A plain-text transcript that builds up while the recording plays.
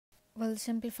We'll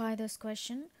simplify this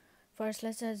question. First,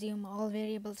 let's assume all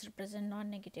variables represent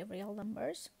non-negative real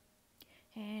numbers.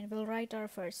 And we'll write our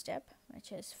first step,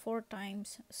 which is 4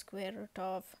 times square root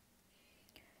of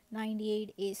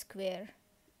 98a square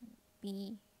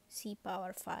b c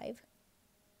power 5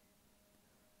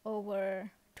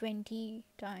 over 20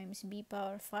 times b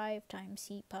power 5 times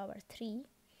c power 3.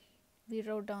 We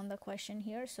wrote down the question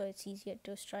here, so it's easier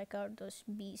to strike out those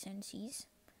b's and c's.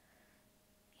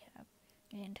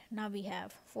 And now we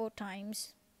have 4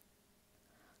 times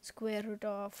square root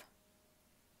of,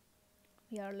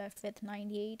 we are left with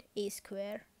 98a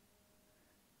square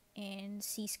and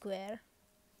c square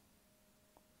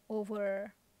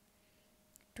over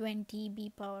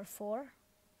 20b power 4.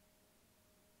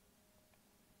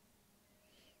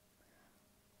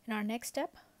 In our next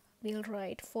step, we'll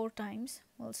write 4 times,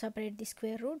 we'll separate the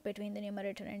square root between the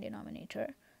numerator and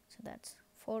denominator. So that's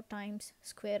 4 times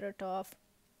square root of,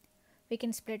 we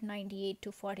can split 98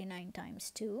 to 49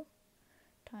 times 2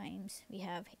 times, we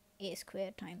have a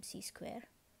square times c square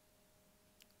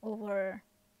over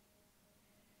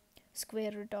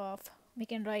square root of, we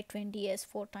can write 20 as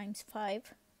 4 times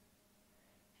 5,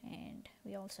 and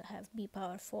we also have b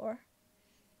power 4.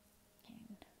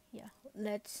 And yeah,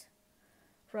 let's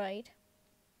write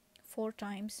 4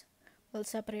 times, we'll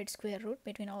separate square root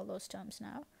between all those terms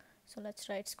now. So let's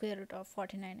write square root of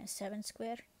 49 as 7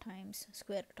 square times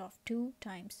square root of 2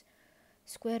 times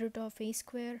square root of a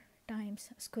square times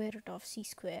square root of c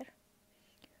square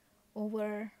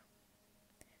over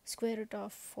square root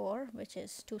of 4, which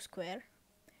is 2 square,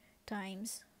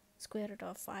 times square root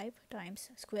of 5 times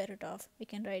square root of, we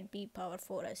can write b power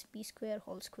 4 as b square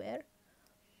whole square.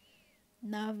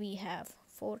 Now we have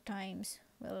 4 times,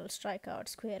 we'll strike out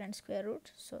square and square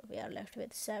root, so we are left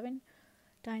with 7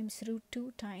 times root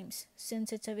 2 times,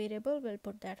 since it's a variable, we'll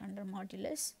put that under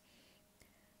modulus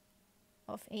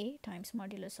of a times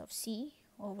modulus of c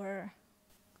over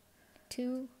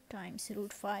 2 times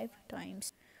root 5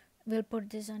 times, we'll put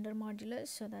this under modulus,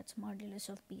 so that's modulus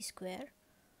of b square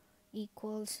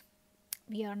equals,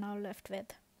 we are now left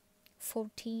with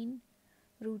 14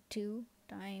 root 2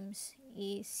 times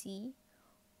ac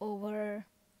over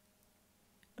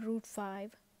root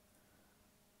 5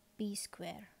 b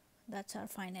square. That's our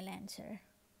final answer.